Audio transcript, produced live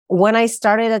when I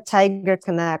started at Tiger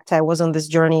Connect, I was on this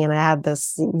journey and I had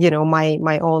this,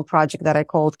 my own project that I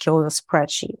called Kill the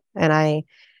Spreadsheet. And I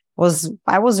was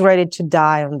ready to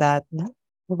die on that,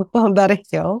 on that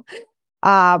hill.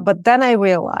 But then I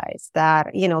realized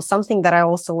that, something that I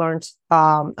also learned,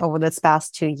 over this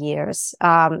past 2 years,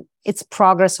 it's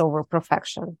progress over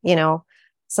perfection.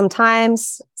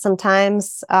 Sometimes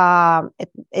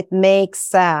it makes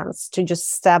sense to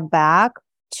just step back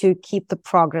to keep the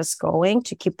progress going,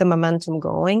 to keep the momentum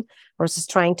going, versus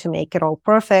trying to make it all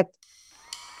perfect.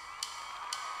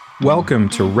 Welcome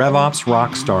to RevOps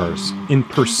Rockstars, in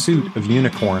pursuit of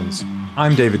unicorns.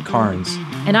 I'm David Carnes.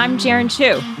 And I'm Jaren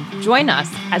Chu. Join us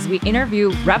as we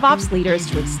interview RevOps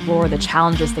leaders to explore the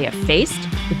challenges they have faced,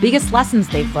 the biggest lessons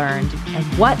they've learned, and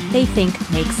what they think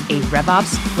makes a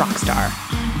RevOps rockstar.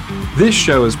 This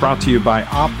show is brought to you by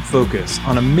OpFocus,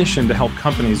 on a mission to help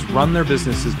companies run their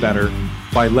businesses better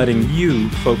by letting you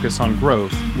focus on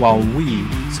growth while we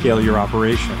scale your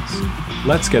operations.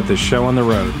 Let's get this show on the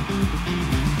road.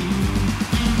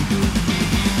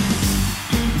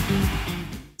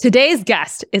 Today's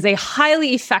guest is a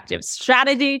highly effective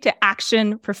strategy to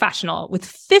action professional with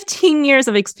 15 years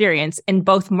of experience in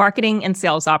both marketing and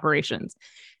sales operations.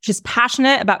 She's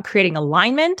passionate about creating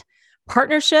alignment,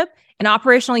 partnership, and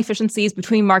operational efficiencies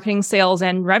between marketing, sales,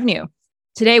 and revenue.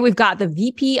 Today, we've got the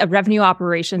VP of Revenue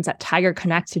Operations at Tiger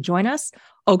Connect to join us,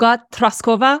 Olga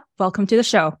Traskova. Welcome to the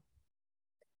show.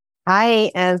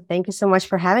 Hi, and thank you so much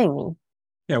for having me.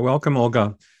 Yeah, welcome,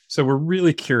 Olga. So we're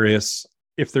really curious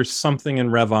if there's something in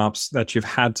RevOps that you've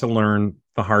had to learn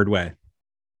the hard way.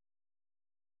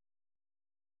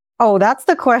 Oh, that's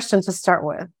the question to start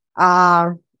with.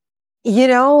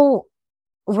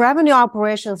 Revenue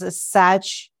operations is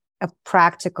such a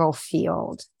practical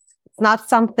field. It's not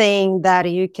something that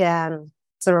you can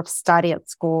sort of study at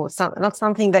school. It's not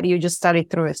something that you just study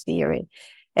through a theory.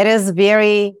 It is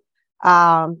very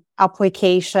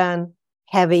application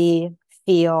heavy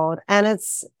field, and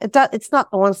it's not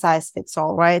one size fits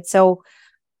all, right? So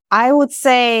I would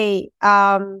say,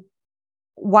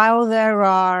 while there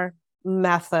are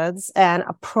methods and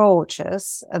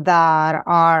approaches that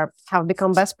have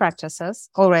become best practices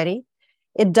already,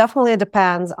 it definitely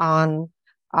depends on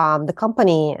the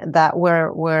company that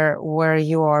where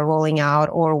you are rolling out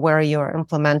or where you're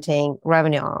implementing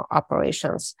revenue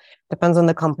operations. Depends on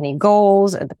the company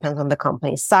goals. It depends on the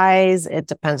company size. It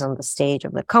depends on the stage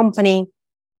of the company.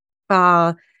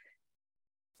 For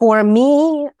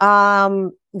me,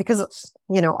 because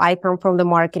I come from the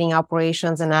marketing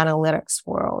operations and analytics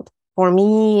world. For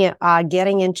me,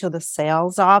 getting into the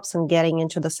sales ops and getting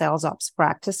into the sales ops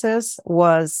practices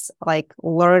was like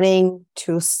learning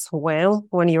to swim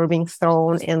when you're being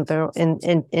thrown into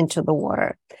the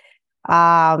water.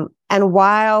 And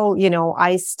while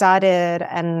I studied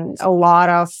and a lot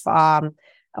of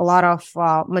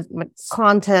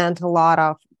content, a lot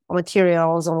of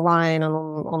materials online and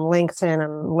on LinkedIn,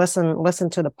 and listen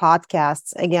to the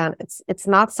podcasts. Again, it's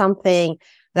not something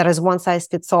that is one size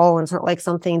fits all. It's not like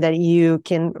something that you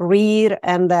can read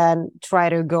and then try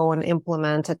to go and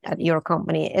implement it at your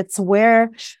company. It's where,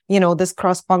 this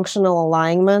cross-functional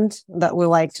alignment that we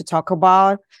like to talk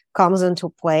about comes into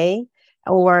play,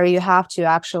 where you have to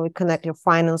actually connect your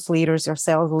finance leaders, your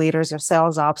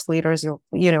sales ops leaders,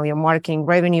 your marketing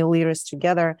revenue leaders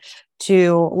together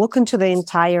to look into the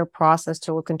entire process,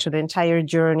 to look into the entire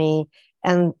journey,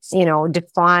 and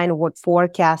define what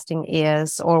forecasting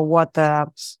is, or what the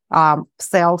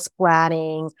sales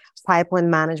planning,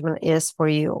 pipeline management is for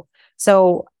you.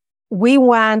 So we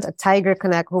went at Tiger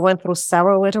Connect, we went through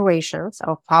several iterations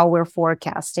of how we're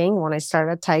forecasting. When I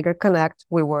started at Tiger Connect,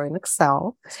 we were in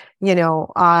Excel.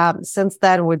 Since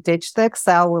then we ditched the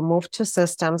Excel, we moved to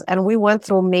systems, and we went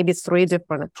through maybe 3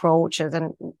 different approaches.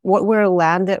 And what we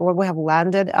have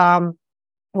landed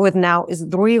with now is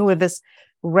really this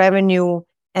revenue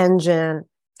engine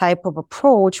type of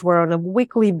approach, where on a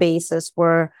weekly basis,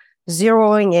 we're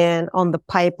zeroing in on the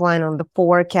pipeline, on the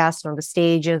forecast, on the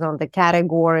stages, on the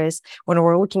categories. When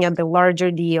we're looking at the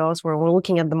larger deals, when we're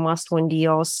looking at the must-win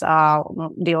deals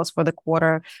for the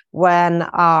quarter, when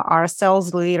our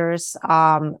sales leaders,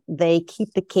 they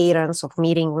keep the cadence of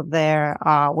meeting with their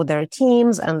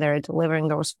teams, and they're delivering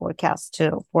those forecasts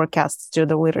to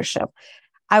the leadership.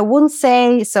 I wouldn't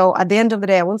say, so at the end of the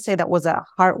day, I wouldn't say that was a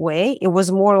hard way. It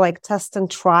was more like test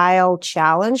and trial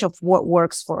challenge of what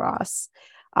works for us.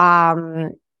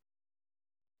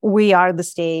 We are the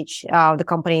stage, the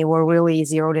company, we're really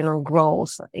zeroed in on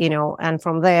growth, and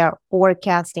from there,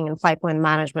 forecasting and pipeline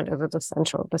management is at the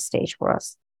center of the stage for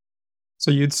us.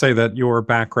 So you'd say that your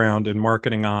background in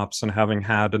marketing ops and having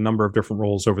had a number of different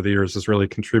roles over the years has really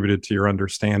contributed to your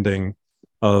understanding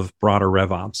of broader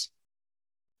RevOps.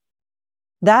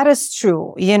 That is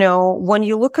true. When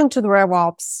you look into the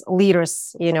RevOps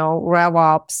leaders,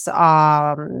 RevOps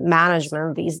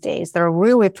management these days, there are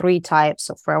really three types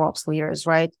of RevOps leaders,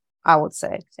 right? I would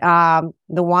say the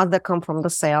ones that come from the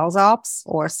sales ops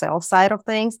or sales side of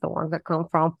things, the ones that come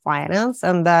from finance,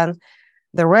 and then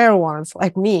the rare ones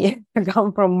like me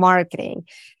come from marketing.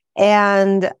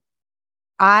 And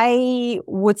I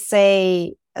would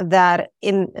say that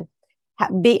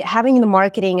having the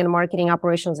marketing and marketing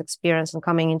operations experience and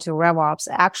coming into RevOps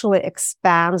actually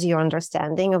expands your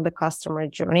understanding of the customer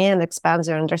journey and expands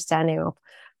your understanding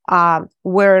of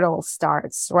where it all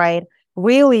starts, right?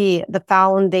 Really, the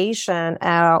foundation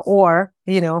or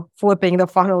flipping the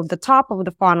funnel, the top of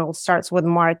the funnel starts with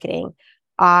marketing.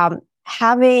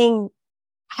 Having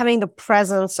the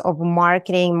presence of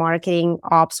marketing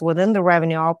ops within the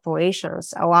revenue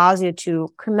operations allows you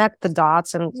to connect the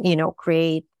dots and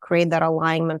create that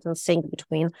alignment and sync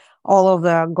between all of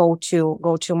the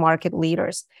go-to market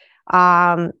leaders.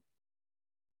 I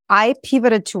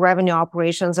pivoted to revenue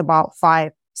operations about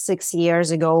 5-6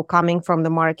 years ago, coming from the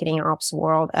marketing ops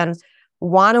world, and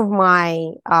one of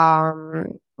my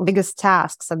biggest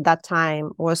tasks at that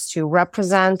time was to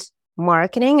represent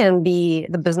marketing and be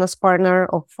the business partner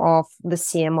of the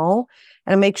CMO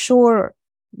and make sure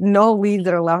no leads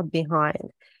are left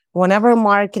behind. Whenever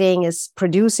marketing is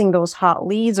producing those hot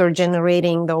leads or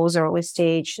generating those early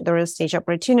stage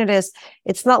opportunities,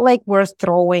 it's not like we're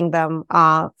throwing them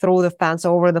over the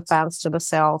fence to the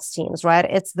sales teams, right?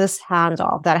 It's this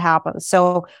handoff that happens.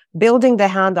 So building the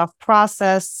handoff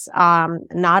process,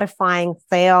 notifying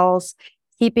sales,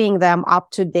 keeping them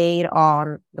up to date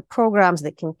on the programs,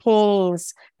 the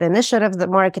campaigns, the initiatives that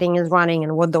marketing is running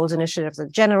and what those initiatives are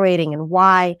generating and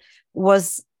why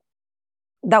was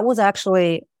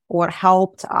actually what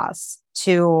helped us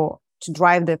to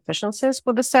drive the efficiencies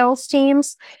for the sales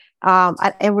teams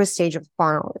at every stage of the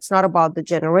funnel. It's not about the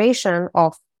generation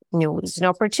of new leads and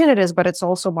opportunities, but it's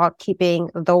also about keeping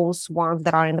those ones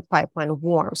that are in the pipeline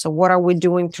warm. So what are we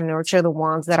doing to nurture the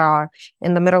ones that are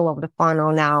in the middle of the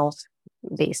funnel now,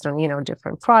 based on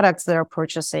different products they're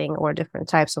purchasing or different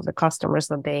types of the customers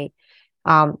that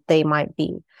they might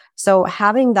be. So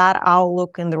having that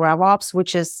outlook in the RevOps,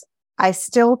 which is, I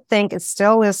still think it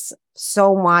still is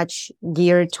so much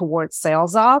geared towards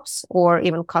sales ops or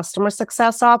even customer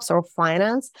success ops or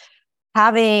finance,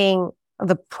 having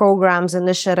the programs,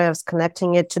 initiatives,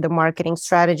 connecting it to the marketing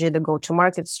strategy, the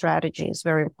go-to-market strategy is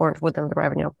very important within the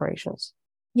revenue operations.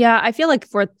 Yeah, I feel like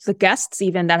for the guests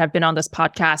even that have been on this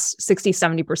podcast,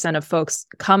 60-70% of folks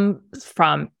come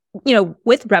from,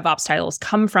 with RevOps titles,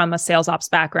 come from a sales ops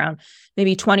background.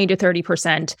 Maybe 20 to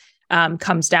 30%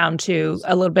 comes down to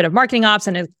a little bit of marketing ops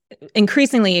and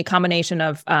increasingly a combination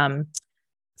of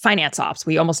finance ops.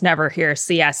 We almost never hear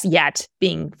CS yet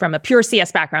being from a pure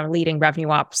CS background leading revenue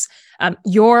ops.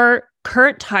 Your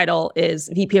current title is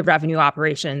VP of Revenue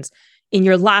Operations. In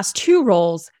your last two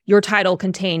roles, your title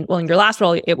contained, in your last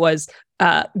role, it was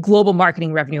Global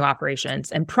Marketing Revenue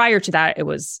Operations. And prior to that, it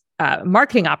was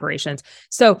Marketing Operations.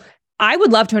 So I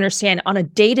would love to understand on a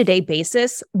day-to-day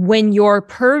basis, when your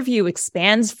purview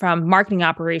expands from marketing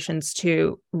operations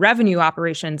to revenue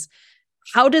operations,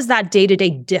 how does that day-to-day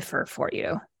differ for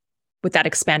you with that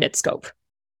expanded scope?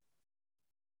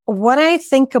 When I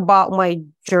think about my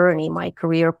journey, my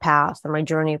career path, and my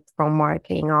journey from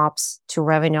marketing ops to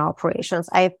revenue operations,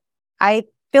 I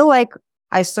feel like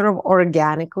I sort of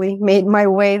organically made my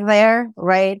way there,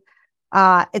 right?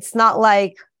 It's not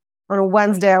like on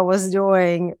Wednesday I was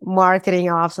doing marketing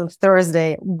ops, and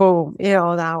Thursday, boom,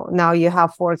 now you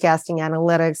have forecasting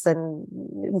analytics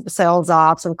and sales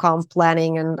ops and comp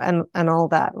planning and all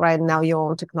that, right? Now you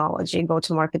own technology,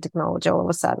 go-to-market technology all of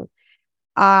a sudden.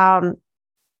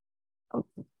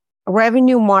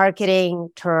 Revenue marketing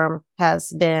term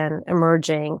has been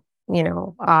emerging,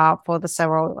 for the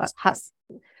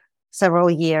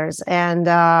several years, and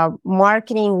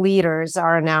marketing leaders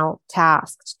are now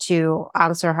tasked to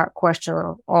answer her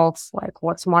question of like,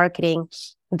 what's marketing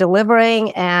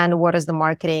delivering and what is the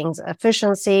marketing's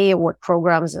efficiency, what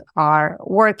programs are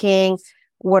working,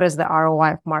 what is the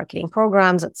ROI of marketing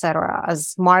programs, etc.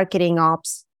 As marketing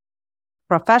ops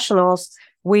professionals,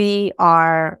 we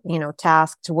are,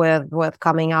 tasked with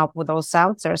coming up with those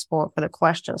answers for the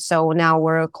questions. So now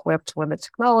we're equipped with the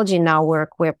technology. Now we're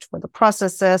equipped with the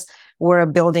processes. We're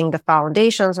building the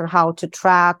foundations on how to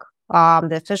track the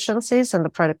efficiencies and the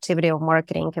productivity of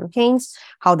marketing campaigns,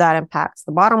 how that impacts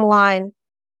the bottom line,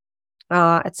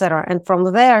 et cetera. And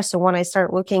from there, so when I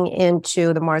start looking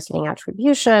into the marketing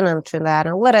attribution and to the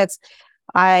analytics,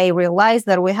 I realized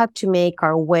that we had to make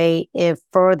our way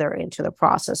further into the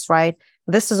process, right?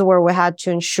 this is where we had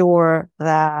to ensure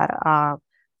that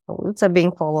leads are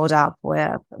being followed up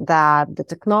with, that the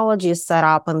technology is set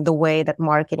up and the way that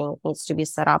marketing needs to be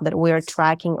set up, that we are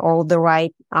tracking all the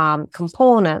right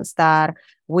components, that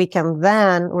we can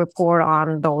then report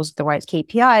on the right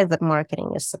KPIs that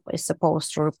marketing is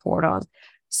supposed to report on.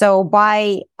 So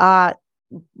by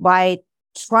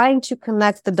trying to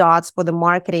connect the dots for the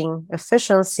marketing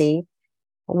efficiency,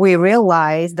 we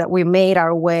realized that we made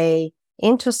our way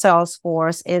into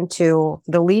Salesforce, into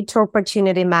the lead to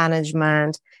opportunity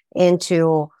management,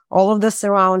 into all of the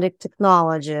surrounding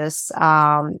technologies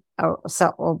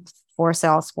for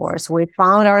Salesforce. We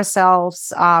found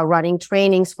ourselves running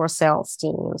trainings for sales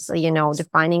teams,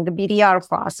 defining the BDR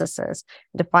processes,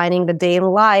 defining the day in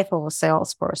life of a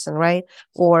salesperson, right?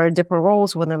 Or different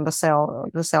roles within the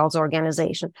sales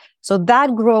organization. So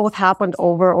that growth happened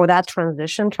or that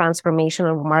transformation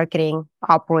of marketing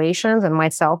operations and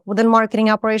myself within marketing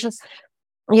operations,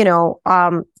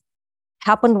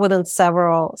 happened within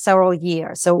several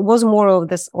years. So it was more of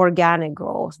this organic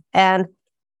growth. And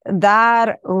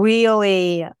that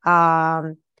really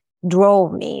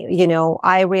drove me.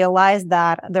 I realized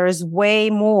that there's way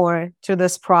more to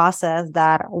this process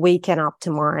that we can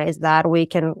optimize, that we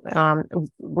can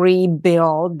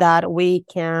rebuild, that we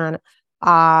can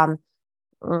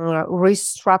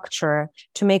restructure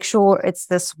to make sure it's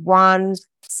this one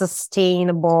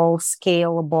sustainable,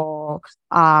 scalable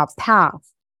path.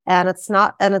 And it's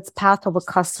path of a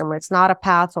customer. It's not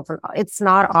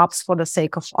ops for the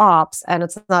sake of ops, and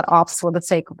it's not ops for the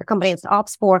sake of the company. It's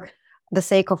ops for the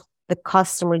sake of the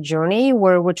customer journey,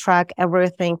 where we track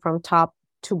everything from top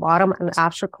to bottom and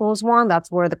after close one.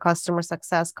 That's where the customer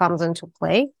success comes into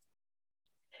play.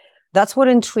 That's what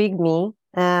intrigued me.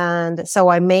 And so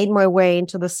I made my way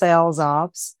into the sales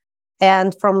ops.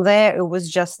 And from there, it was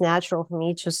just natural for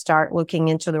me to start looking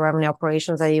into the revenue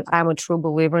operations. I'm a true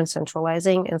believer in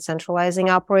centralizing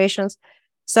operations.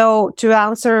 So to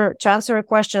answer your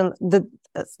question,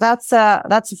 that's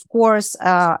of course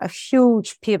a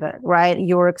huge pivot, right?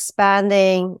 You're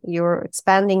expanding your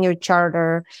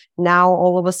charter. Now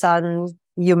all of a sudden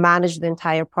you manage the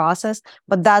entire process,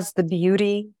 but that's the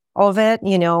beauty of it.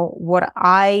 What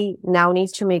I now need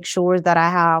to make sure is that I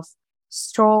have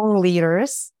strong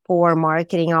leaders for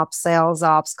marketing ops, sales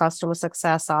ops, customer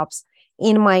success ops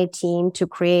in my team to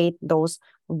create those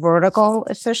vertical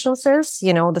efficiencies,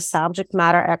 the subject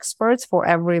matter experts for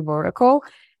every vertical.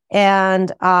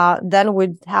 And then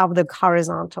we'd have the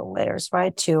horizontal layers,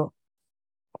 right? To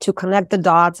connect the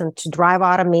dots and to drive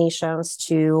automations,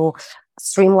 to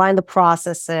streamline the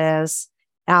processes,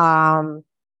 and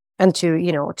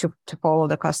to follow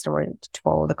the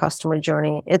customer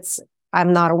journey.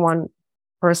 I'm not a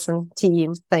one-person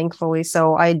team, thankfully,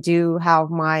 so I do have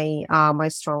my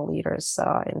strong leaders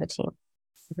in the team.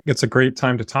 I think it's a great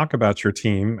time to talk about your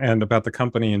team and about the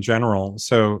company in general.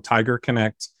 So Tiger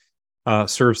Connect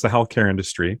serves the healthcare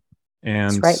industry,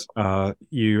 and right.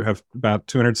 You have about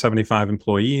 275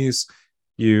 employees.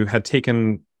 You had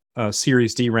taken a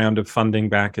Series D round of funding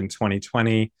back in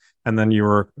 2020, and then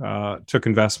you took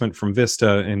investment from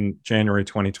Vista in January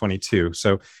 2022.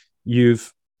 So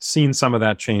you've seen some of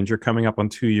that change. You're coming up on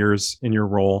 2 years in your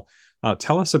role.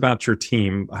 Tell us about your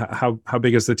team. How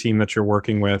big is the team that you're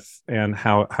working with, and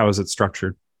how is it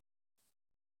structured?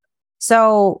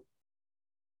 So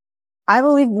I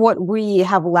believe what we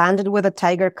have landed with at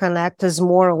Tiger Connect is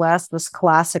more or less this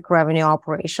classic revenue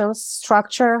operations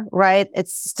structure, right?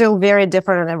 It's still very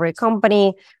different in every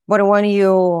company, but when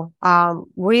you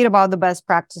read about the best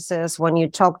practices, when you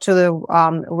talk to the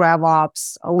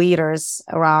RevOps leaders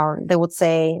around, they would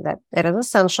say that it is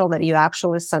essential that you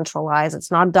actually centralize.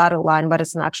 It's not dotted line, but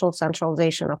it's an actual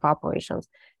centralization of operations.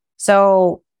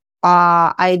 So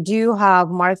I do have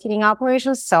marketing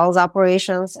operations, sales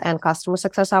operations, and customer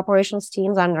success operations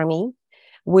teams under me.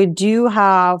 We do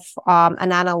have an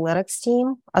analytics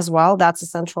team as well. That's a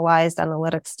centralized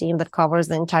analytics team that covers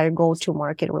the entire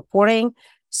go-to-market reporting.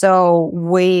 So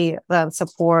we then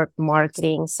support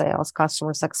marketing, sales,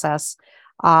 customer success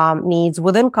needs.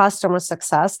 Within customer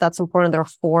success, that's important. There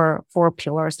are four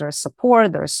pillars. There's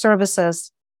support, there's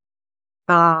services,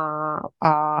 and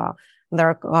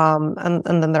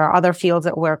then there are other fields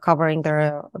that we're covering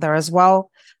there as well.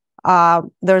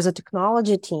 There's a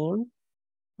technology team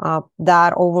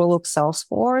that overlooks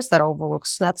Salesforce, that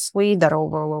overlooks NetSuite, that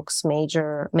overlooks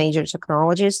major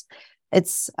technologies.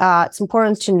 It's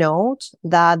important to note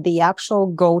that the actual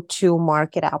go-to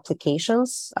market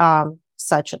applications,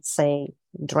 such as say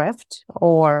Drift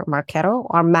or Marketo,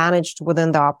 are managed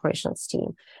within the operations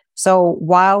team. So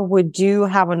while we do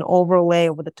have an overlay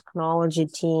with the technology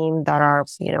team that are,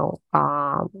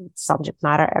 subject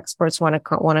matter experts when it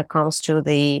comes to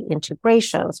the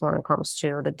integrations, when it comes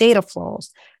to the data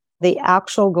flows, the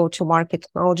actual go-to-market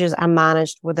technologies are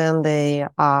managed within the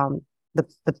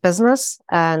business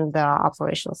and the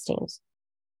operations teams.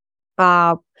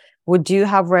 We do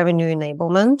have revenue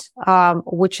enablement,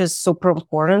 which is super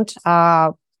important.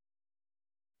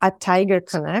 At Tiger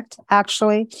Connect,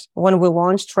 actually, when we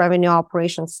launched revenue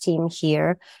operations team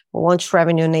here, we launched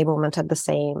revenue enablement at the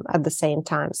same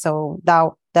time. So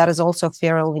that is also a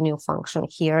fairly new function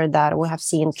here that we have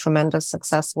seen tremendous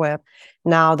success with.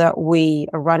 Now that we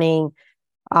are running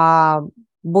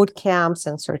boot camps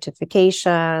and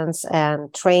certifications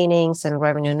and trainings and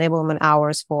revenue enablement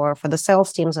hours for the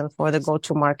sales teams and for the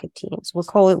go-to-market teams. We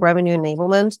call it revenue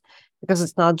enablement because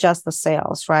it's not just the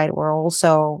sales, right? We're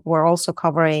also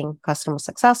covering customer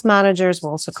success managers. We're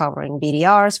also covering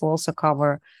BDRs. We'll also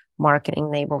cover marketing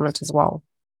enablement as well.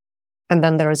 And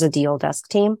then there is a deal desk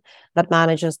team that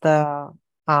manages the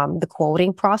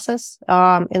quoting process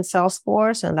in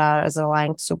Salesforce, and that is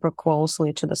aligned super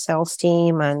closely to the sales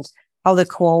team and how they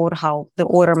quote, how the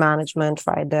order management,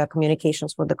 right, the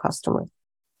communications with the customer.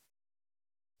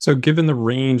 So given the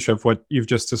range of what you've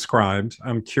just described,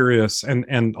 I'm curious,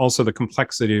 and also the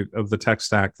complexity of the tech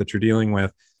stack that you're dealing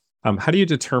with, how do you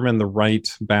determine the right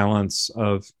balance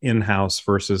of in-house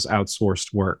versus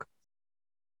outsourced work?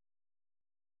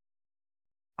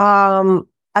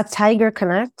 At Tiger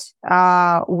Connect,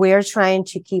 we're trying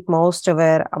to keep most of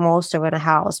it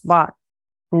in-house, but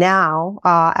now,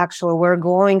 actually, we're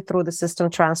going through the system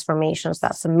transformations.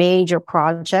 That's a major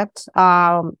project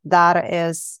that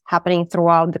is happening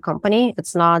throughout the company.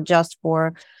 It's not just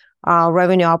for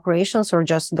revenue operations or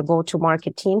just the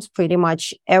go-to-market teams. Pretty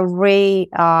much every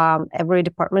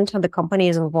department of the company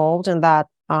is involved in that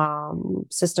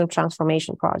system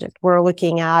transformation project. We're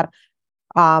looking at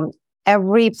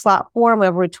every platform,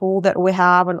 every tool that we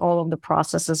have, and all of the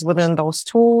processes within those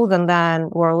tools, and then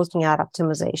we're looking at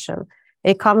optimization.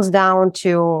 It comes down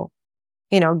to,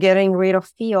 getting rid of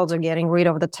fields or getting rid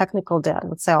of the technical debt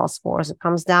with Salesforce. It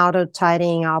comes down to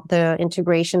tidying up the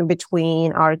integration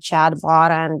between our chatbot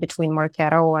and between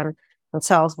Marketo and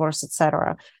Salesforce, et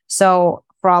cetera. So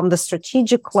from the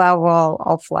strategic level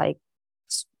of like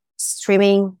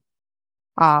streamlining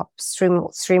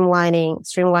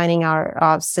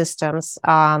our systems,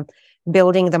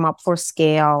 building them up for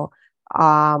scale.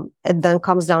 It then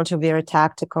comes down to a very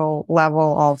tactical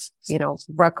level of,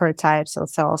 record types on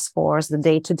Salesforce, the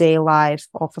day-to-day life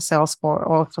of a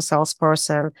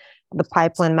salesperson, the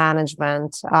pipeline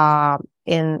management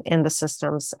in the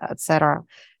systems, et cetera.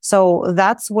 So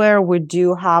that's where we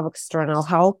do have external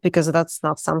help, because that's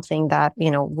not something that,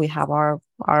 we have our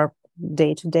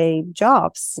day-to-day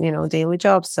jobs, daily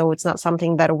jobs. So it's not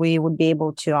something that we would be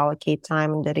able to allocate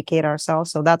time and dedicate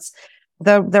ourselves. So that's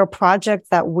the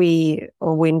project that we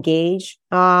engage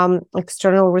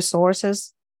external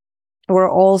resources. We're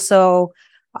also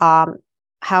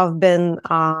have been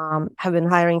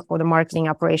hiring for the marketing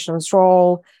operations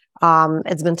role.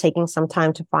 It's been taking some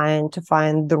time to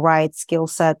find the right skill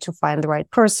set, to find the right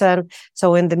person.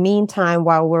 So in the meantime,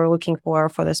 while we're looking for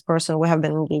this person, we have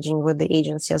been engaging with the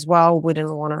agency as well. We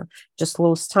didn't want to just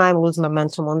lose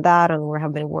momentum on that. And we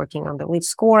have been working on the lead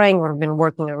scoring. We've been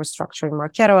working on restructuring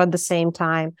Marketo at the same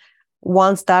time.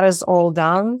 Once that is all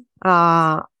done,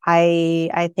 I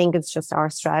think it's just our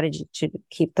strategy to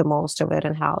keep the most of it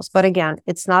in-house. But again,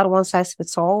 it's not one size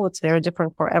fits all. It's very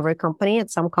different for every company. At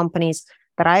some companies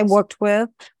that I worked with,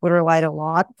 we relied a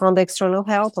lot on the external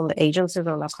help, on the agencies,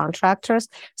 on the contractors.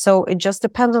 So it just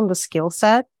depends on the skill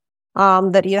set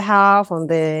that you have, on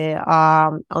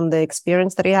the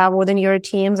experience that you have within your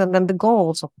teams, and then the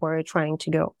goals of where you're trying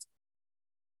to go.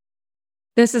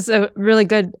 This is a really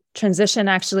good transition,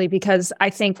 actually, because I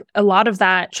think a lot of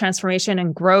that transformation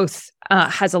and growth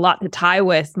has a lot to tie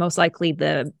with, most likely,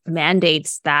 the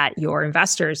mandates that your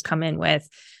investors come in with.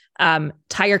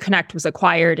 Tiger Connect was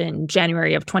acquired in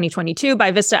January of 2022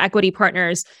 by Vista Equity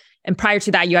Partners. And prior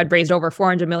to that, you had raised over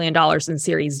 $400 million in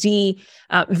Series D.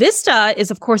 Vista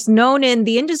is, of course, known in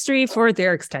the industry for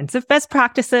their extensive best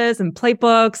practices and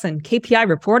playbooks and KPI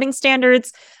reporting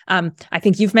standards. I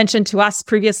think you've mentioned to us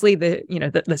previously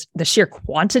the sheer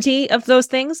quantity of those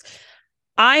things.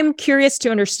 I'm curious to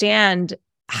understand,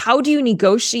 how do you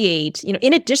negotiate,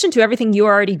 in addition to everything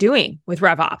you're already doing with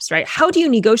RevOps, right? How do you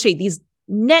negotiate these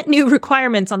net new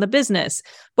requirements on the business,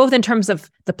 both in terms of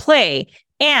the play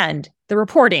and the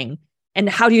reporting, and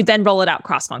how do you then roll it out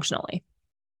cross-functionally?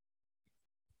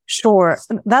 Sure,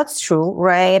 that's true,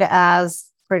 right? As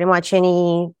pretty much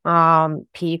any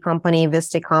PE company,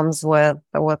 Vista comes with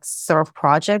sort of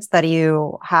projects that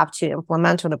you have to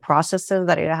implement, or the processes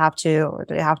that you have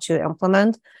to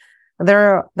implement.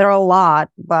 There are a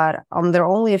lot, but there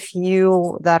are only a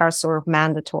few that are sort of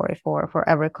mandatory for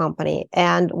every company.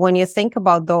 And when you think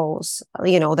about those,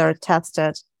 they're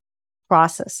tested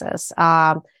processes.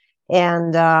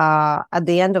 And at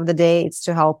the end of the day, it's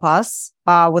to help us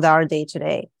with our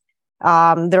day-to-day.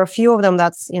 There are a few of them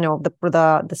that's,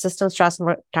 the systems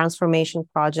transformation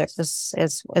project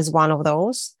is one of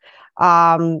those.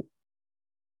 And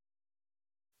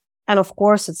of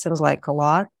course, it seems like a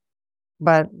lot.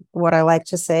 But what I like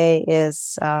to say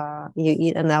is you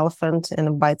eat an elephant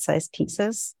in bite-sized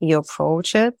pieces. You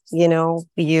approach it,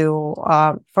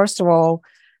 first of all,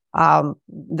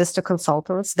 Vista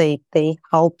consultants, they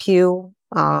help you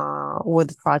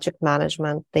with project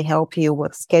management. They help you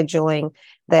with scheduling.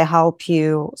 They help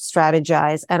you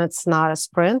strategize. And it's not a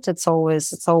sprint. It's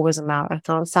always a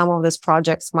marathon. Some of these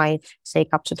projects might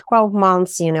take up to 12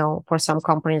 months, for some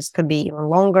companies it could be even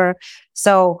longer.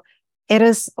 So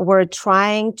we're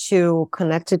trying to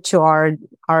connect it to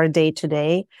our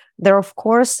day-to-day. There are, of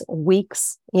course,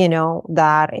 weeks,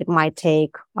 that it might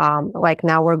take, like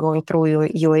now we're going through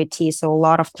UAT. So a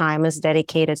lot of time is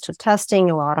dedicated to testing.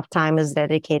 A lot of time is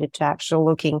dedicated to actually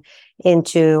looking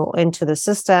into the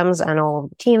systems, and all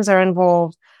the teams are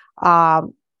involved.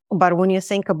 But when you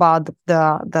think about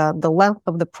the length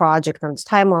of the project and the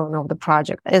timeline of the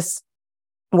project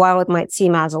while it might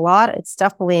seem as a lot, it's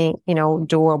definitely,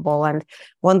 doable. And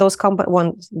when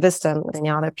when Vista and any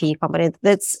other PE company,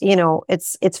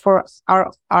 it's for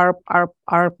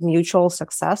our mutual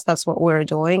success. That's what we're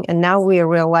doing. And now we are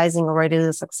realizing already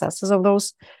the successes of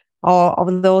those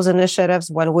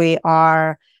initiatives when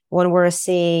we're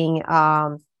seeing,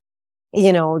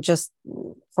 just,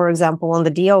 for example, on the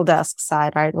deal desk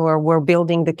side, right, where we're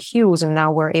building the queues, and now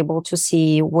we're able to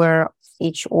see where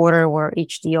each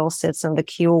deal sits in the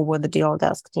queue with the deal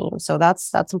desk team. So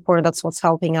that's important. That's what's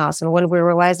helping us. And when we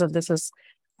realize that this is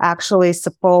actually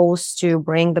supposed to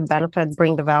bring the benefit,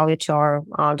 bring the value to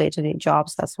our day-to-day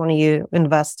jobs, that's when you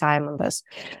invest time in this.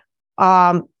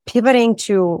 Pivoting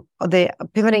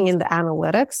in the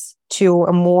analytics to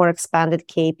a more expanded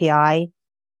KPI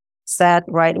set,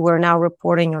 right? We're now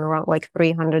reporting on around like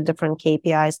 300 different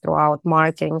KPIs throughout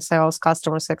marketing, sales,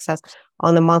 customer success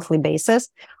on a monthly basis.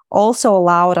 Also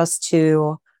allowed us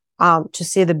to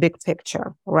see the big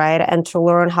picture, right? And to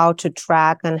learn how to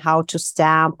track and how to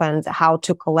stamp and how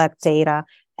to collect data.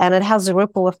 And it has a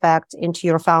ripple effect into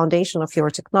your foundation of your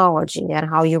technology and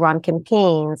how you run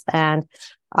campaigns and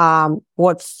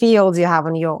what fields you have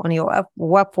on your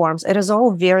web forms. It is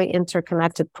all very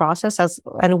interconnected process,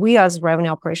 and we as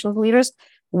revenue operations leaders,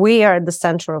 we are at the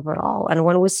center of it all. And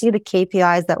when we see the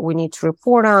KPIs that we need to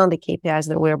report on, the KPIs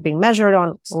that we're being measured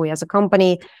on, we as a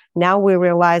company, now we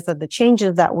realize that the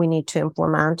changes that we need to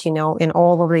implement, in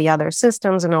all of the other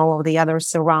systems and all of the other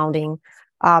surrounding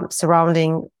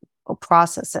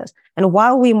processes. And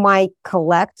while we might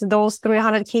collect those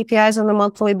 300 KPIs on a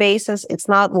monthly basis, it's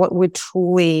not what we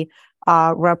truly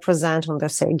represent on the,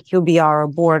 say, QBR or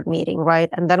board meeting, right?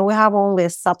 And then we have only a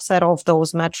subset of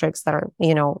those metrics that are,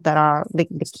 that are the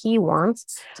key ones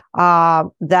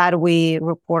that we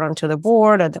report onto the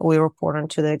board, or that we report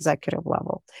onto the executive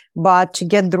level. But to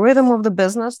get the rhythm of the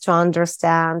business, to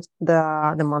understand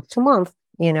the month to month,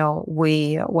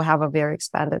 we have a very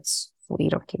expanded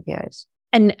suite of KPIs.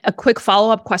 And a quick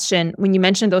follow-up question. When you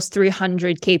mentioned those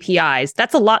 300 KPIs,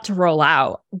 that's a lot to roll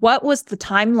out. What was the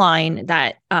timeline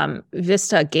that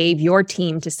Vista gave your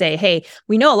team to say, hey,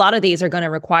 we know a lot of these are going to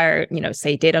require,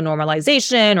 say data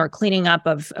normalization or cleaning up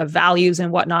of values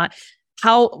and whatnot.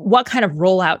 What kind of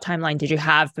rollout timeline did you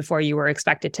have before you were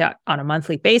expected to, on a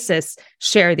monthly basis,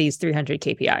 share these 300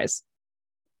 KPIs?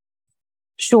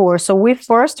 Sure. So we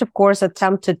first, of course,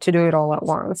 attempted to do it all at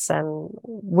once, and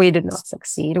we did not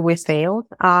succeed. We failed.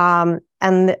 And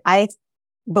I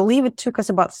believe it took us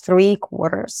about 3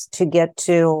 quarters to get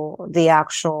to the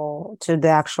actual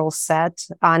set.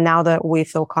 Now that we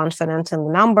feel confident in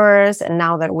the numbers, and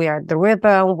now that we are at the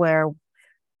rhythm where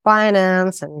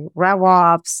finance and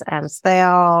RevOps and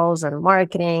sales and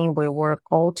marketing, we work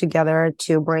all together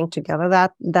to bring together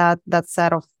that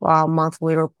set of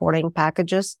monthly reporting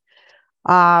packages.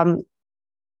 The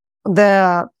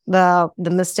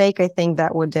mistake I think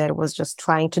that we did was just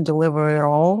trying to deliver it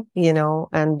all,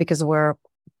 and because we're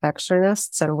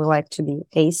perfectionists and we like to be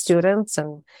A students,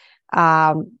 and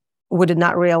we did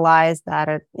not realize that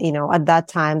at that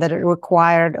time that it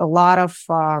required a lot of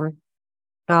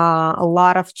a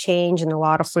lot of change and a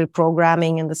lot of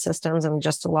reprogramming in the systems, and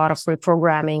just a lot of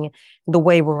reprogramming the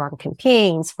way we run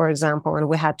campaigns, for example. And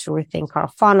we had to rethink our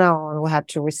funnel, and we had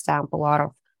to restamp a lot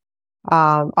of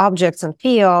objects and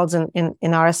fields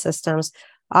in our systems.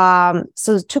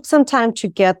 So it took some time to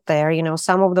get there.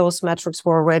 Some of those metrics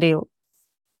were already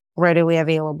readily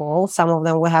available. Some of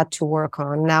them we had to work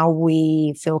on. Now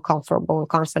we feel comfortable and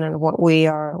confident in what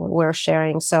we're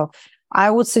sharing. So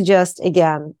I would suggest,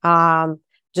 again,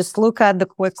 just look at the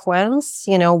quick wins,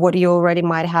 what you already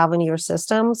might have in your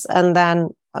systems. And then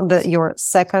your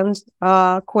second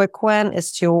quick win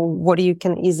is to what you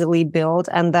can easily build.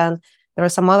 And then there are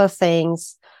some other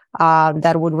things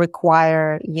that would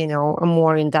require, a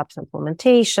more in-depth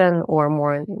implementation, or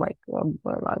more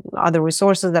other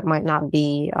resources that might not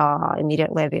be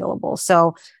immediately available.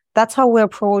 So that's how we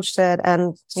approached it.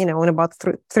 And, in about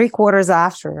three quarters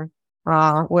after,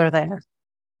 we're there.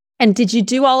 And did you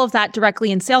do all of that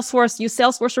directly in Salesforce? Use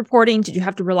Salesforce reporting? Did you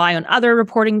have to rely on other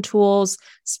reporting tools,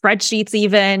 spreadsheets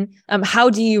even? How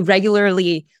do you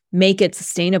regularly make it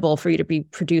sustainable for you to be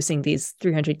producing these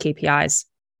 300 KPIs?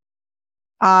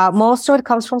 Most of it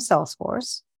comes from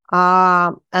Salesforce.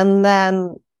 And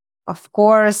then, of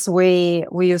course, we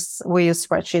use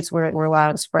spreadsheets. We rely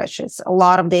on spreadsheets. A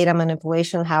lot of data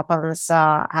manipulation happens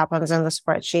in the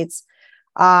spreadsheets.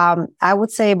 I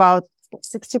would say about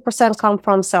 60% come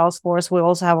from Salesforce. We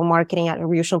also have a marketing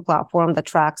attribution platform that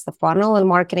tracks the funnel and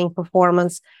marketing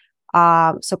performance.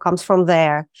 So it comes from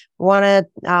there. When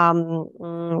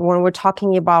we're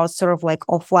talking about sort of like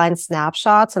offline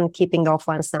snapshots and keeping the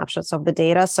offline snapshots of the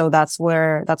data, so that's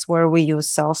where we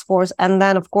use Salesforce. And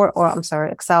then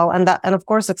Excel. And of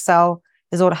course, Excel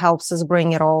is what helps us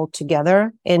bring it all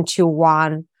together into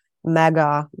one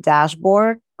mega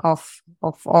dashboard of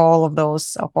all of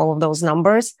those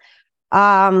numbers.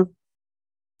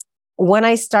 When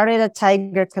I started at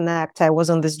Tiger Connect, I was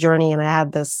on this journey, and I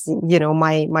had this,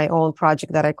 my own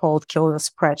project that I called Kill the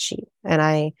Spreadsheet. And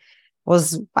I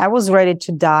was ready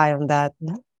to die on that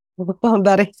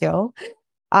hill.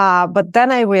 But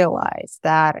then I realized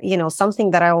that,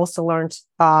 something that I also learned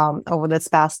over this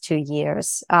past 2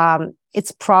 years,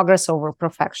 it's progress over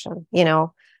perfection.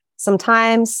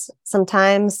 Sometimes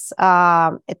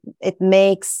it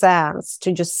makes sense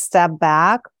to just step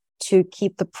back, to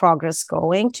keep the progress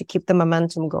going, to keep the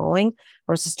momentum going,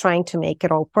 versus trying to make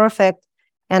it all perfect.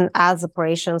 And as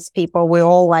operations people, we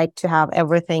all like to have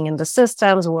everything in the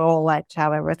systems. We all like to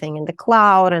have everything in the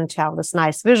cloud and to have this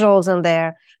nice visuals in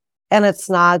there. And it's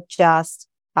not just,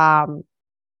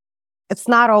 it's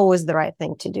not always the right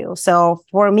thing to do. So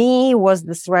for me, was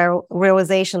this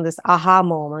realization, this aha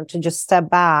moment, to just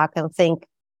step back and think,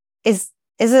 is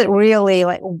it really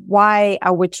like, why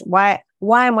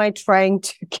am I trying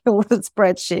to kill the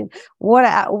spreadsheet? What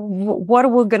are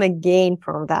we going to gain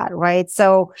from that, right?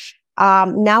 So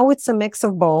now it's a mix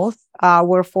of both.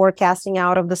 We're forecasting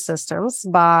out of the systems,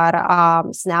 but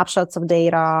snapshots of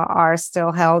data are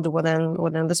still held within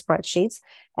the spreadsheets.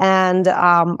 And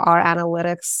our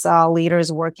analytics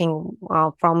leaders working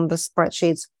from the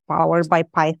spreadsheets, powered by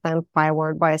Python,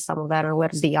 powered by some of the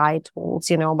analytics BI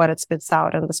tools, but it spits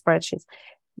out in the spreadsheets.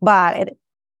 But it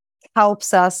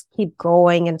helps us keep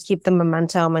going and keep the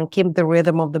momentum and keep the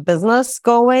rhythm of the business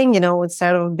going,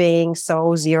 instead of being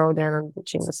so zeroed in on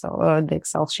reaching the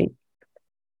Excel sheet.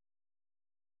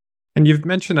 And you've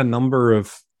mentioned a number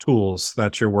of tools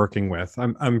that you're working with.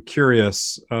 I'm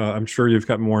curious, I'm sure you've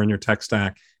got more in your tech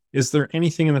stack. Is there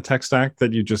anything in the tech stack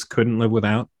that you just couldn't live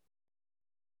without?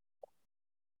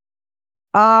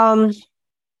 Well,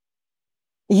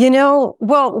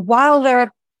 while there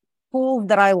are tools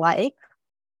that I like,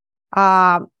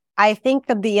 I think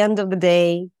at the end of the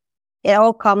day, it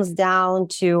all comes down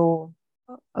to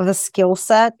the skill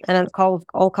set, and it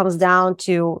all comes down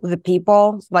to the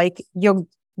people. Like, your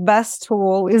best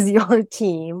tool is your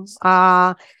team,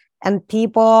 and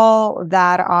people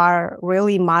that are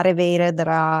really motivated, that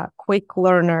are quick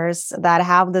learners, that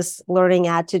have this learning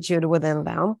attitude within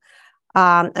them.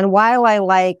 And while I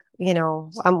like,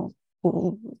 I'm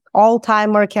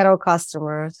all-time Marketo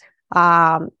customers, there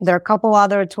are a couple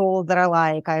other tools that I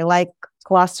like. I like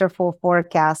clusterful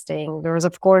forecasting. There's,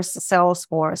 of course,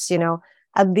 Salesforce.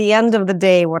 At the end of the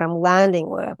day, what I'm landing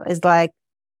with is like,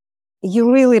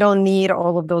 you really don't need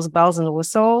all of those bells and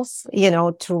whistles,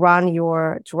 to run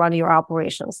your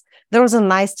operations. Those are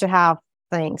nice to have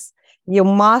things. You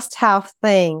must have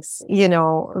things,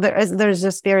 there's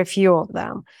just very few of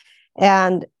them.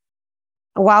 And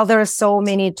while there are so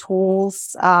many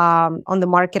tools on the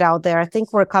market out there, I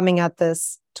think we're coming at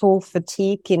this tool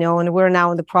fatigue, and we're now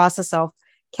in the process of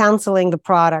canceling the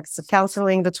products,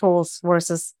 canceling the tools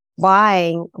versus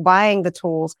buying the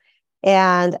tools.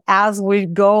 And as we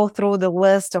go through the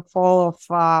list of all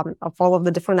of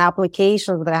the different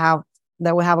applications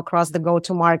that we have across the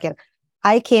go-to-market,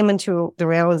 I came into the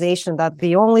realization that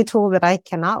the only tool that I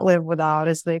cannot live without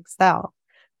is the Excel.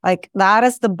 Like, that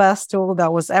is the best tool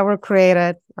that was ever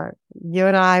created. You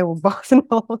and I will both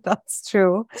know that's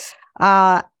true.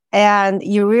 And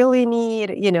you really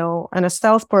need, and a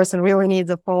salesperson really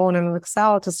needs a phone and an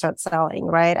Excel to start selling,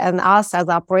 right? And us as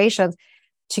operations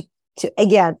to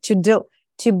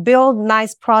build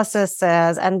nice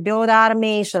processes and build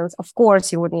automations. Of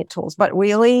course, you would need tools, but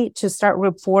really to start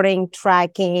reporting,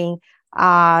 tracking,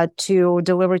 to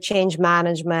deliver change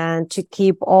management, to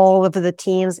keep all of the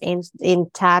teams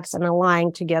intact and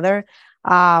aligned together.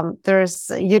 You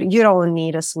don't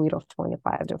need a suite of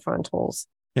 25 different tools.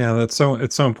 Yeah, it's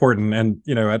so important. And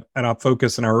at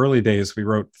OpFocus in our early days, we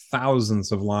wrote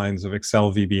thousands of lines of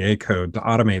Excel VBA code to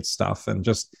automate stuff, and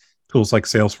just tools like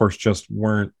Salesforce just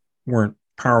weren't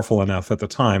powerful enough at the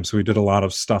time. So we did a lot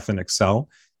of stuff in Excel,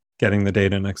 getting the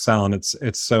data in Excel. And it's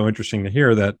so interesting to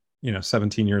hear that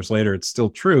 17 years later, it's still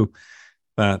true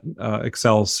that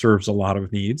Excel serves a lot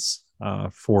of needs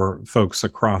for folks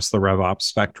across the RevOps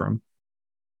spectrum.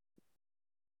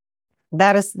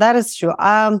 That is true.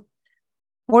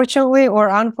 Fortunately or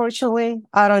unfortunately,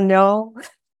 I don't know.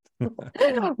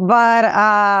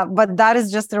 But that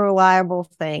is just a reliable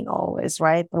thing always,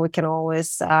 right? We can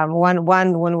always when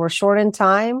we're short in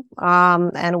time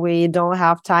and we don't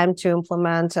have time to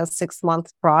implement a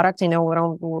 6-month product,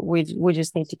 we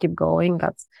just need to keep going.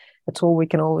 That's a tool we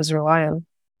can always rely on.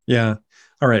 Yeah.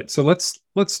 All right. So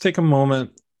let's take a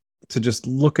moment to just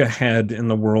look ahead in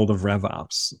the world of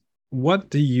RevOps. What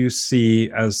do you see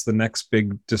as the next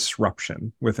big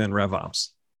disruption within RevOps?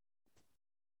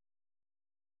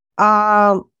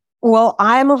 Well,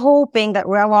 I'm hoping that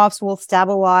RevOps will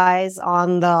stabilize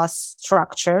on the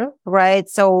structure, right?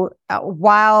 So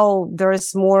while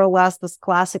there's more or less this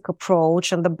classic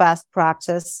approach and the best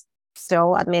practice,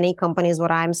 still at many companies,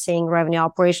 what I'm seeing, revenue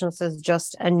operations is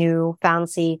just a new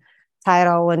fancy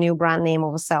title, a new brand name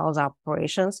of sales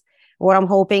operations. What I'm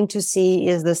hoping to see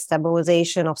is the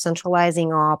stabilization of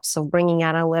centralizing ops, of bringing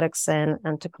analytics in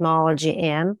and technology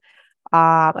in.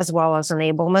 As well as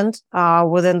enablement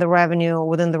within the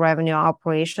revenue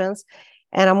operations.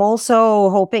 And I'm also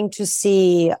hoping to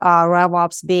see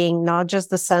RevOps being not just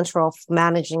the center of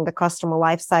managing the customer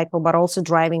lifecycle, but also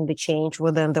driving the change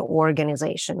within the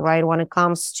organization, right? When it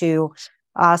comes to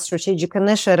strategic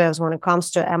initiatives, when it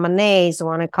comes to M&As,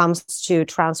 when it comes to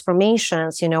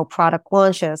transformations, product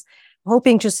launches,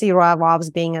 hoping to see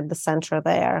RevOps being at the center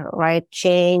there, right?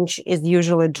 Change is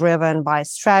usually driven by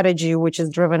strategy, which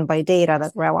is driven by data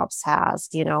that RevOps has,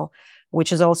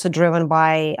 which is also driven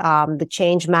by the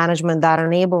change management that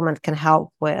enablement can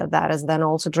help with. That is then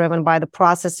also driven by the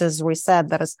processes we said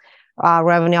that is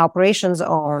revenue operations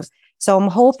owns. So I'm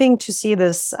hoping to see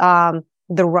this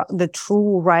the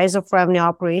true rise of revenue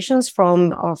operations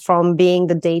from being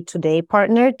the day-to-day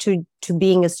partner to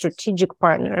being a strategic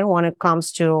partner when it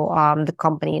comes to the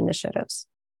company initiatives.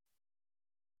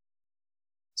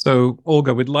 So,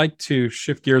 Olga, we'd like to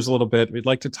shift gears a little bit. We'd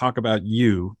like to talk about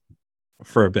you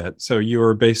for a bit. So you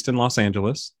are based in Los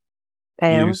Angeles.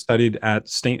 You studied at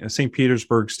St.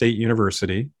 Petersburg State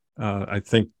University. I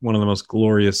think one of the most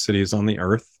glorious cities on the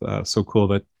earth. So cool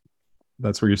that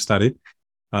that's where you studied.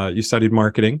 You studied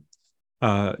marketing.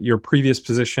 Your previous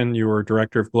position, you were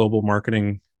Director of Global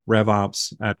Marketing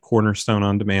RevOps at Cornerstone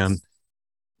On Demand.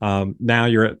 Now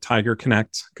you're at Tiger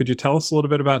Connect. Could you tell us a little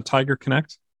bit about Tiger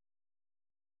Connect?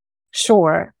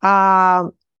 Sure.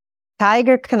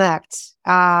 Tiger Connect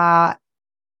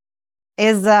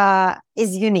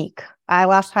is unique. I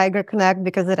left Tiger Connect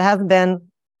because it has been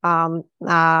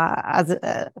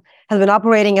has been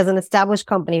operating as an established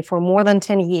company for more than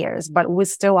 10 years, but we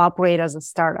still operate as a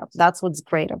startup. That's what's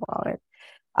great about it.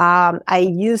 I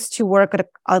used to work at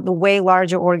the way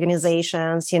larger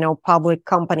organizations, public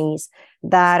companies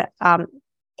that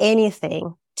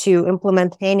anything to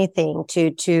implement anything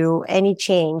to any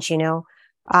change,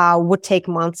 would take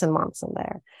months and months in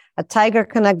there. At Tiger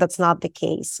Connect, that's not the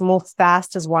case. Move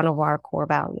fast is one of our core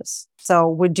values. So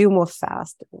we do move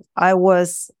fast. I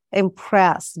was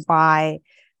impressed by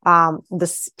the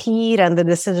speed and the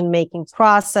decision-making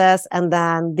process, and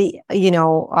then the,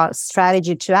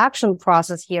 strategy to action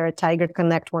process here at Tiger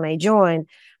Connect when I joined.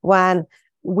 When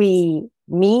we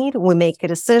meet, we make a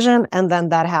decision, and then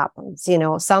that happens.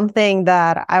 Something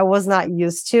that I was not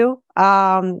used to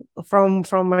from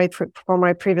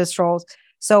my previous roles.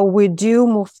 So we do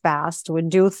move fast. We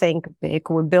do think big.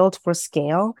 We're built for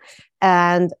scale,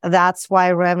 and that's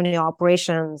why revenue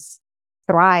operations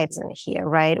thrives in here,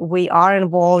 right? We are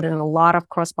involved in a lot of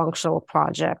cross-functional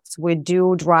projects. We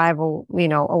do drive, a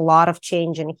lot of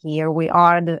change in here. We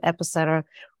are the epicenter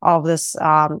of this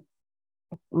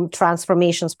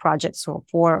transformations projects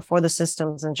for the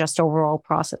systems and just overall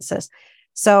processes.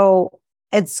 So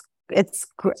I think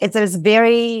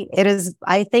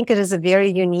it is a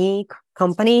very unique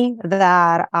company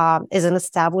that is an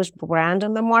established brand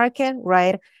in the market,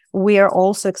 right? We are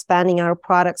also expanding our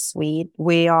product suite.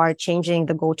 We are changing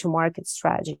the go-to-market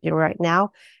strategy right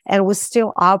now, and we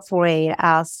still operate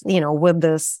as, with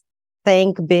this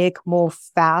think big, move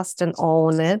fast, and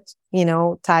own it,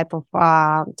 type of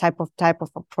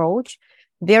approach.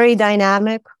 Very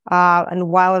dynamic. And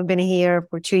while I've been here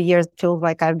for 2 years, it feels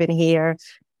like I've been here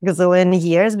gazillion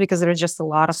years because there's just a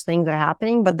lot of things that are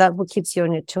happening. But that what keeps you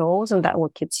on your toes, and that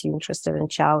what keeps you interested and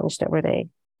challenged every day.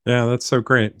 Yeah, that's so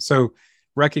great. So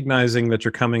recognizing that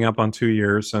you're coming up on 2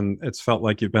 years and it's felt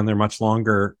like you've been there much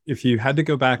longer, if you had to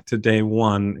go back to day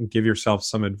one and give yourself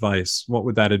some advice, what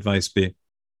would that advice be?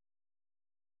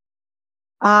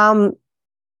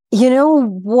 You know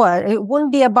what? It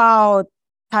wouldn't be about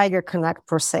Tiger Connect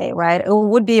per se, right? It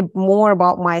would be more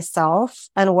about myself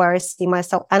and where I see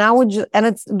myself.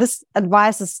 And this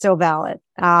advice is still valid.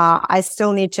 I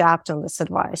still need to act on this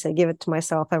advice. I give it to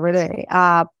myself every day.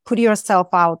 Put yourself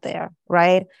out there,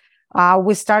 right?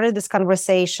 We started this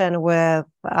conversation with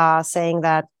saying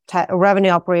that revenue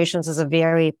operations is a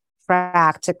very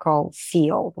practical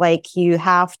field. Like, you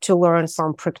have to learn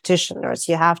from practitioners.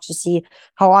 You have to see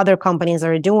how other companies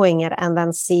are doing it, and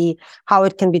then see how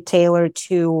it can be tailored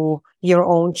to your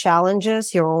own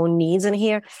challenges, your own needs in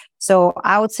here. So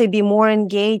I would say be more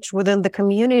engaged within the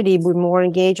community, be more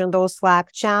engaged on those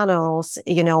Slack channels,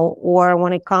 or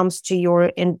when it comes to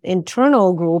your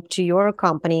internal group, to your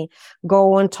company,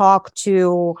 go and talk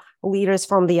to leaders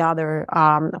from the other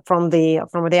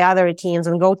other teams,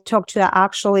 and go talk to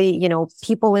actually,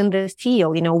 people in the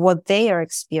field, what they are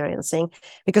experiencing,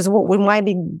 because what we might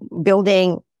be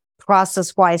building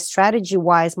process-wise,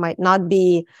 strategy-wise might not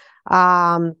be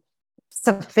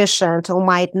sufficient or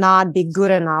might not be good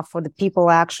enough for the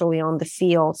people actually on the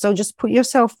field. So just put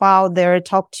yourself out there,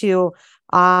 talk to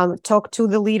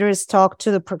the leaders, talk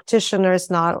to the practitioners,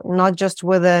 not just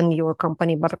within your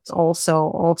company, but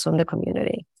also in the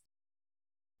community.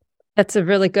 That's a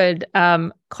really good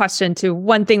question too.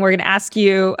 One thing we're going to ask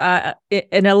you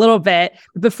in a little bit.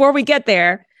 Before we get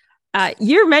there,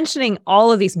 you're mentioning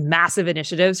all of these massive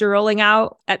initiatives you're rolling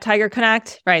out at Tiger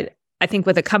Connect, right? I think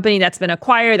with a company that's been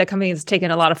acquired, the company has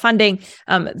taken a lot of funding.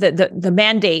 The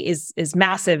mandate is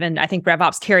massive, and I think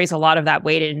RevOps carries a lot of that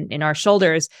weight in our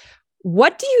shoulders.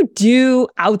 What do you do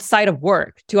outside of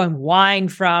work to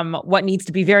unwind from what needs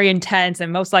to be very intense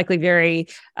and most likely very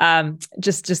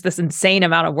just this insane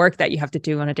amount of work that you have to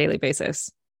do on a daily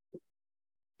basis?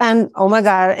 And oh my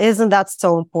God, isn't that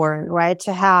so important, right?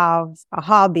 To have a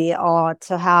hobby or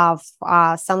to have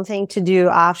something to do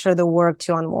after the work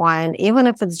to unwind, even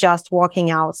if it's just walking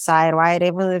outside, right?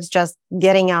 Even if it's just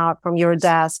getting out from your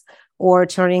desk or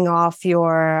turning off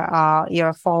your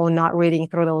phone, not reading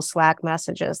through those Slack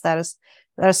messages. That is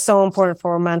so important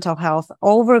for mental health.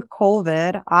 Over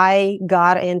COVID, I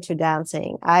got into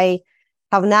dancing. I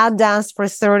have not danced for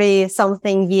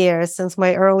 30-something years since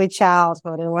my early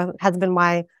childhood. It has been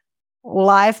my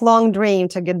lifelong dream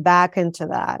to get back into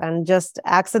that. And just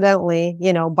accidentally,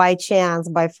 by chance,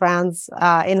 by friends'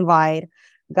 invite,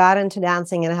 got into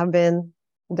dancing and have been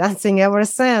dancing ever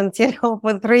since,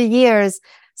 for 3 years.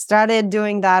 Started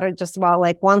doing that just about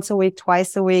like once a week,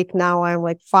 twice a week. Now I'm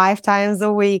like 5 times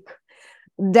a week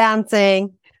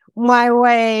dancing my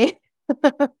way,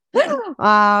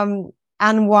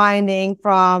 unwinding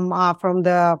from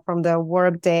the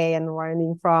work day, and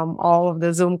unwinding from all of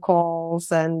the Zoom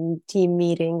calls and team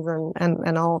meetings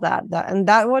and all that.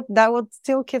 That what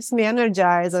still keeps me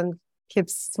energized and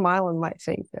keeps a smile on my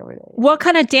face every day. What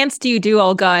kind of dance do you do,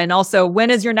 Olga? And also,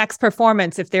 when is your next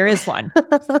performance, if there is one?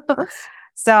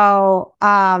 So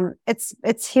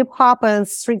it's hip hop and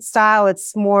street style.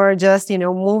 It's more just,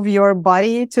 move your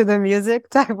body to the music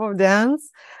type of dance.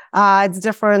 It's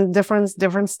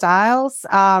different styles.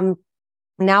 Now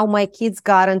my kids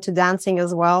got into dancing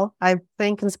as well. I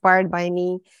think inspired by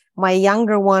me. My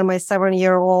younger one, my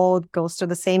 7-year-old, goes to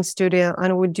the same studio,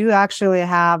 and we do actually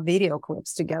have video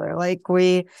clips together. Like,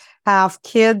 we have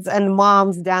kids and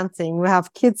moms dancing. We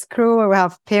have kids crew, we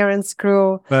have parents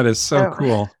crew. That is so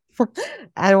cool.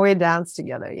 And we dance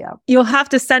together. Yeah. You'll have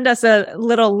to send us a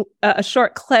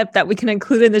short clip that we can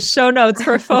include in the show notes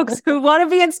for folks who want to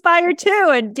be inspired too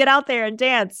and get out there and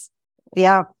dance.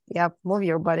 Yeah. Move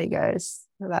your body, guys.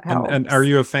 that helps. And are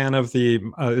you a fan of the,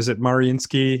 is it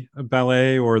Mariinsky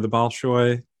ballet or the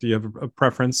Bolshoi? Do you have a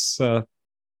preference?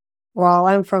 Well,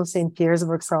 I'm from St.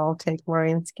 Petersburg, so I'll take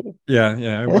Mariinsky.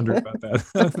 Yeah, I wondered about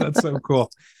that. That's so cool.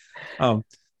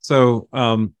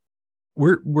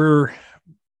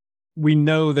 We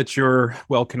know that you're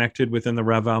well connected within the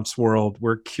RevOps world.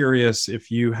 We're curious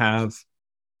if you have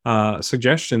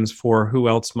suggestions for who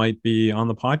else might be on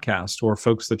the podcast or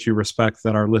folks that you respect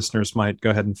that our listeners might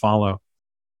go ahead and follow.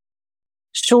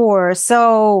 Sure.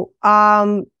 So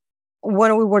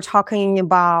when we were talking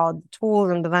about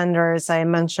tools and the vendors, I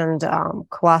mentioned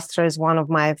Cluster is one of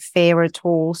my favorite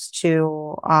tools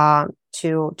to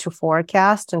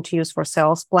forecast and to use for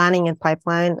sales planning and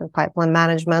pipeline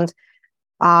management.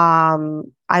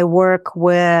 I work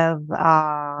with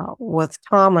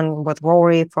Tom and with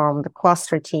Rory from the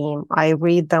Cluster team. I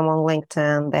read them on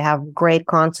LinkedIn. They have great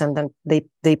content and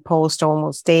they post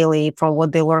almost daily from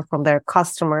what they learn from their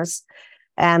customers.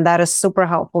 And that is super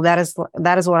helpful. That is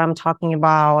what I'm talking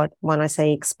about when I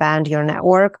say expand your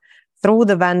network through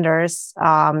the vendors,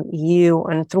 and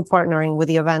through partnering with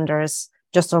your vendors,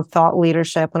 just on thought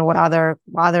leadership and what other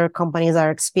companies are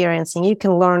experiencing. You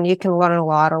can learn a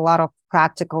lot of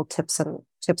practical tips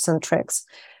and tricks.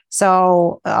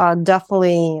 So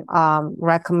definitely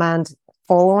recommend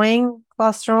following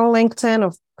Cluster on LinkedIn,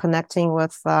 of connecting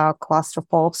with Cluster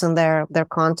folks, and their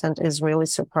content is really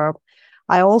superb.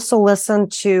 I also listen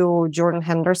to Jordan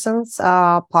Henderson's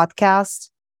podcast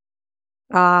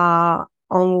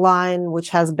online,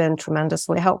 which has been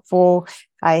tremendously helpful.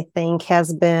 I think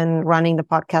has been running the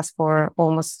podcast for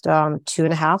almost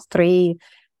 2.5,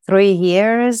 3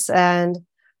 years. And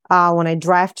when I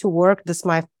drive to work, this is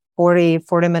my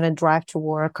 40-minute drive to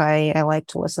work, I like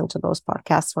to listen to those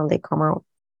podcasts when they come out.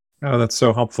 Oh, that's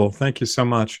so helpful. Thank you so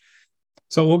much.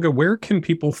 So Olga, where can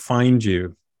people find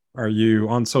you? Are you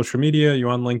on social media? Are you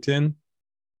on LinkedIn?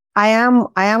 I am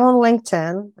on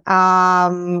LinkedIn.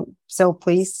 So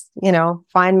please,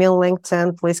 find me on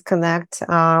LinkedIn. Please connect.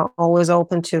 Always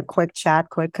open to quick chat,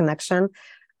 quick connection.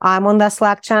 I'm on the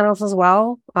Slack channels as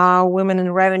well. Women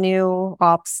in Revenue,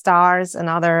 Rockstars, and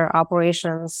other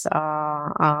operations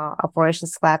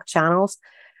Slack channels.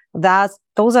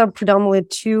 Those are predominantly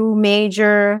two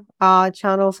major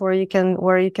channels where you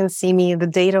can see me. The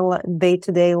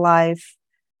day-to-day life,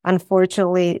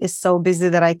 unfortunately, is so busy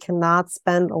that I cannot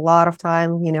spend a lot of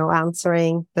time,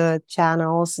 answering the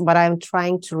channels, but I'm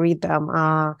trying to read them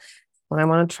when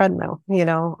I'm on a treadmill,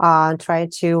 try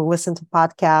to listen to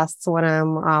podcasts when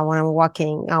I'm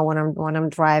walking, when I'm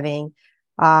driving.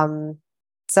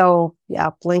 So yeah,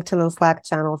 LinkedIn and Slack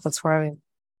channels, that's where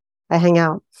I hang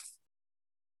out.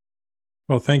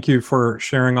 Well, thank you for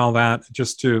sharing all that.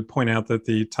 Just to point out that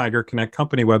the Tiger Connect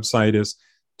company website is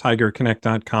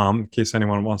tigerconnect.com, in case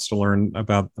anyone wants to learn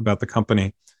about the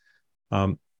company.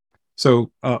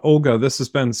 So Olga, this has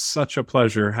been such a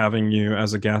pleasure having you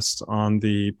as a guest on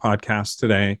the podcast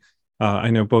today. I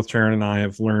know both Jaron and I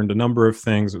have learned a number of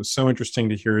things. It was so interesting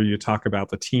to hear you talk about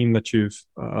the team that you've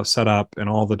set up and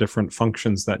all the different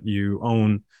functions that you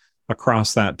own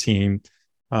across that team.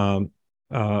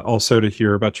 Also to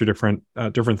hear about your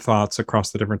different thoughts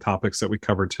across the different topics that we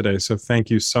covered today. So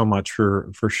thank you so much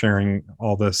for sharing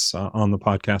all this on the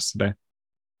podcast today.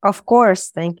 Of course.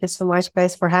 Thank you so much,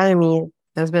 guys, for having me.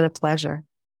 It's been a pleasure.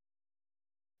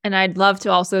 And I'd love to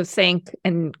also thank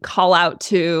and call out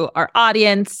to our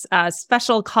audience, a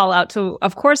special call out to,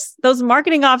 of course, those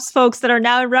marketing ops folks that are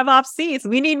now in RevOps seats.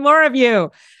 We need more of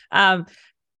you.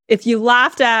 If you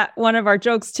laughed at one of our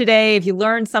jokes today, if you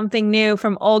learned something new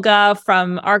from Olga,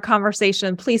 from our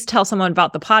conversation, please tell someone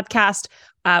about the podcast.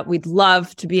 We'd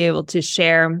love to be able to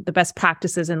share the best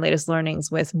practices and latest learnings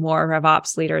with more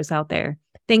RevOps leaders out there.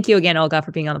 Thank you again, Olga,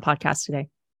 for being on the podcast today.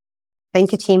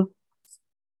 Thank you, team.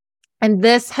 And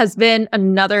this has been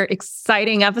another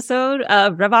exciting episode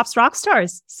of RevOps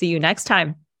Rockstars. See you next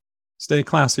time. Stay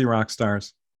classy,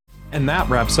 Rockstars. And that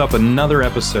wraps up another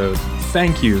episode.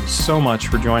 Thank you so much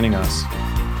for joining us.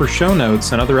 For show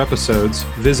notes and other episodes,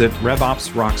 visit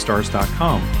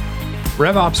RevOpsRockstars.com.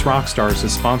 RevOps Rockstars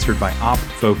is sponsored by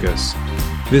OpFocus.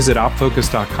 Visit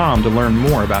OpFocus.com to learn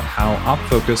more about how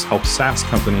OpFocus helps SaaS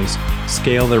companies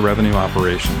scale their revenue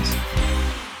operations.